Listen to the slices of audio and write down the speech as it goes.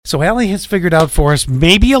So Allie has figured out for us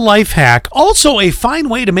maybe a life hack, also a fine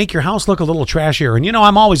way to make your house look a little trashier. And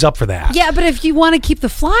I'm always up for that. Yeah, but if you want to keep the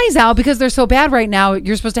flies out because they're so bad right now,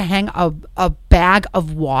 you're supposed to hang a bag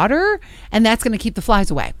of water, and that's going to keep the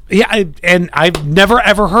flies away. Yeah, and I've never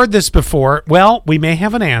ever heard this before. Well, we may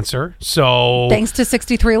have an answer. So thanks to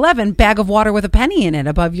 6311, bag of water with a penny in it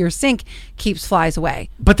above your sink keeps flies away.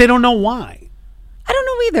 But they don't know why. I don't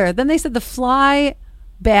know either. Then they said the fly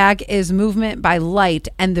bag is movement by light,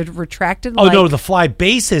 and the retracted light. Oh, no, the fly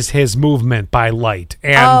base is his movement by light.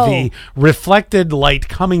 And the reflected light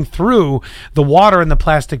coming through the water in the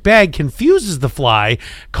plastic bag confuses the fly,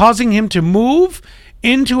 causing him to move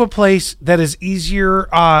into a place that is easier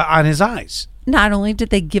on his eyes. Not only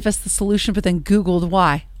did they give us the solution, but then Googled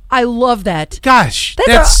why. I love that. Gosh,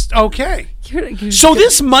 that's okay. So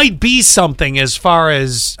this might be something as far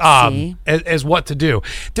as what to do.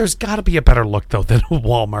 There's got to be a better look though than a old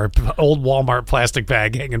Walmart plastic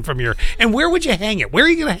bag hanging from your. And where would you hang it? Where are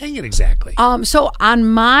you going to hang it exactly? So on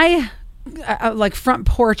my front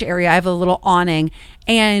porch area, I have a little awning,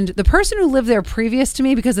 and the person who lived there previous to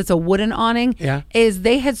me, because it's a wooden awning, is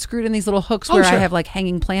they had screwed in these little hooks where I have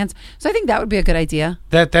hanging plants. So I think that would be a good idea.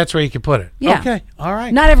 That's where you could put it. Yeah. Okay. All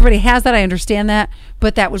right. Not everybody has that. I understand that,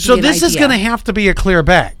 but that would be an idea. So this is going to have to be a clear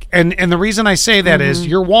bag. And the reason I say that is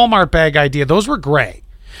your Walmart bag idea, those were gray.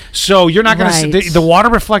 So you're not going to see the water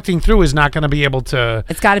reflecting through is not going to be able to.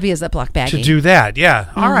 It's got to be a Ziploc bag to do that.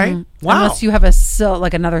 Yeah. All right. Wow. Unless you have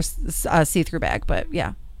another see-through bag, but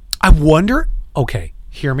yeah. I wonder. Okay,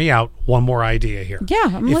 hear me out. One more idea here. Yeah,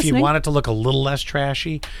 I'm listening. If you want it to look a little less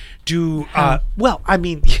trashy, do well. I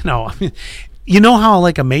mean, how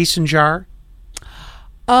a mason jar.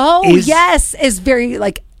 Oh yes, is very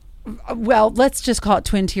well. Let's just call it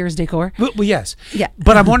Twin Tiers decor. Well, yes. Yeah.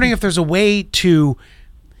 But I'm wondering if there's a way to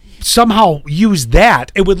somehow use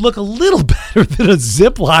that. It would look a little better than a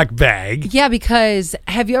Ziploc bag. Yeah, because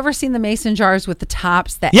have you ever seen the mason jars with the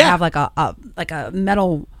tops that have a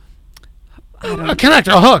metal a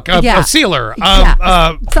connector, a hook, a sealer.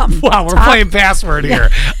 Wow, we're playing password here.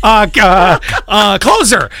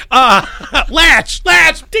 Closer, latch,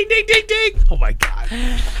 ding, ding, ding, ding. Oh my God!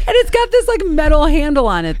 And it's got this metal handle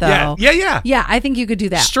on it, though. Yeah. Yeah, I think you could do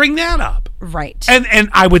that. String that up. Right.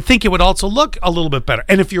 And I would think it would also look a little bit better.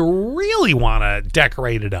 And if you really want to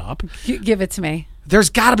decorate it up, give it to me.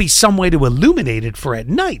 There's got to be some way to illuminate it for at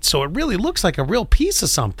night, so it really looks like a real piece of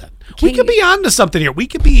something. We could be onto something here. We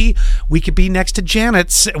could be next to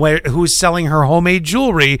Janet, who's selling her homemade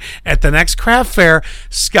jewelry at the next craft fair.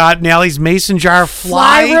 Scott and Allie's mason jar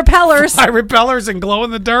fly repellers, and glow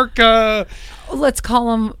in the dark. Let's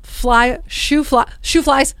call them shoe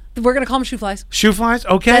flies. We're going to call them shoe flies. Shoe flies?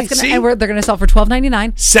 Okay. And they're going to sell for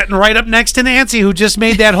 $12.99. Setting right up next to Nancy, who just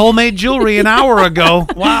made that homemade jewelry an hour ago.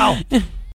 Wow.